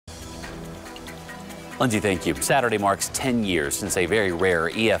Lindsay, thank you. Saturday marks 10 years since a very rare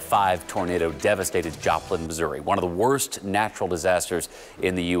EF5 tornado devastated Joplin, Missouri, one of the worst natural disasters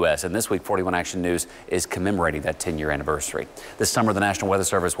in the U.S. And this week, 41 Action News is commemorating that 10-year anniversary. This summer, the National Weather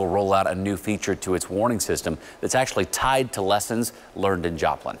Service will roll out a new feature to its warning system that's actually tied to lessons learned in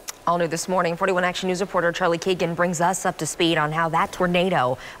Joplin. All new this morning, 41 Action News reporter Charlie Keegan brings us up to speed on how that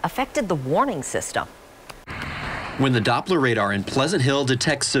tornado affected the warning system. When the Doppler radar in Pleasant Hill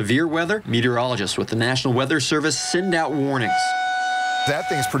detects severe weather, meteorologists with the National Weather Service send out warnings. That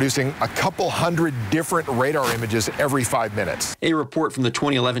thing's producing a couple hundred different radar images every 5 minutes. A report from the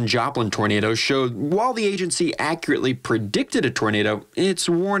 2011 Joplin tornado showed while the agency accurately predicted a tornado, its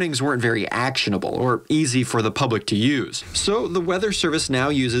warnings weren't very actionable or easy for the public to use. So the Weather Service now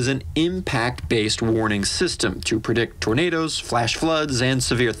uses an impact-based warning system to predict tornadoes, flash floods, and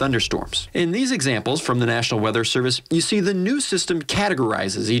severe thunderstorms. In these examples from the National Weather Service, you see the new system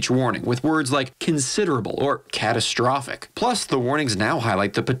categorizes each warning with words like considerable or catastrophic. Plus, the warnings now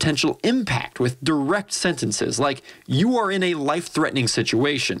highlight the potential impact with direct sentences like, you are in a life-threatening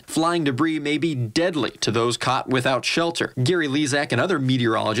situation. Flying debris may be deadly to those caught without shelter. Gary Lezak and other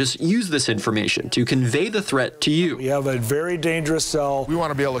meteorologists use this information to convey the threat to you. We have a very dangerous cell. We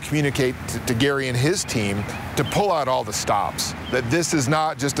want to be able to communicate to Gary and his team to pull out all the stops. That this is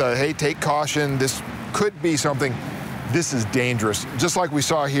not just a, hey, take caution, this could be something. This is dangerous, just like we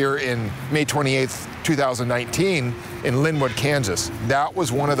saw here in May 28th, 2019 in Linwood, Kansas. That was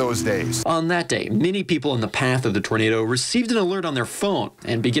one of those days. On that day, many people in the path of the tornado received an alert on their phone.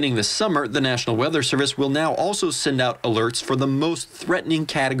 And beginning this summer, the National Weather Service will now also send out alerts for the most threatening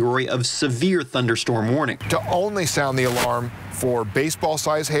category of severe thunderstorm warning. To only sound the alarm for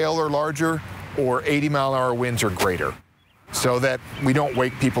baseball-sized hail or larger, or 80-mile-an-hour winds or greater, so that we don't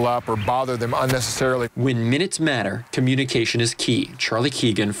wake people up or bother them unnecessarily. When minutes matter, communication is key. Charlie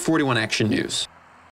Keegan, 41 Action News.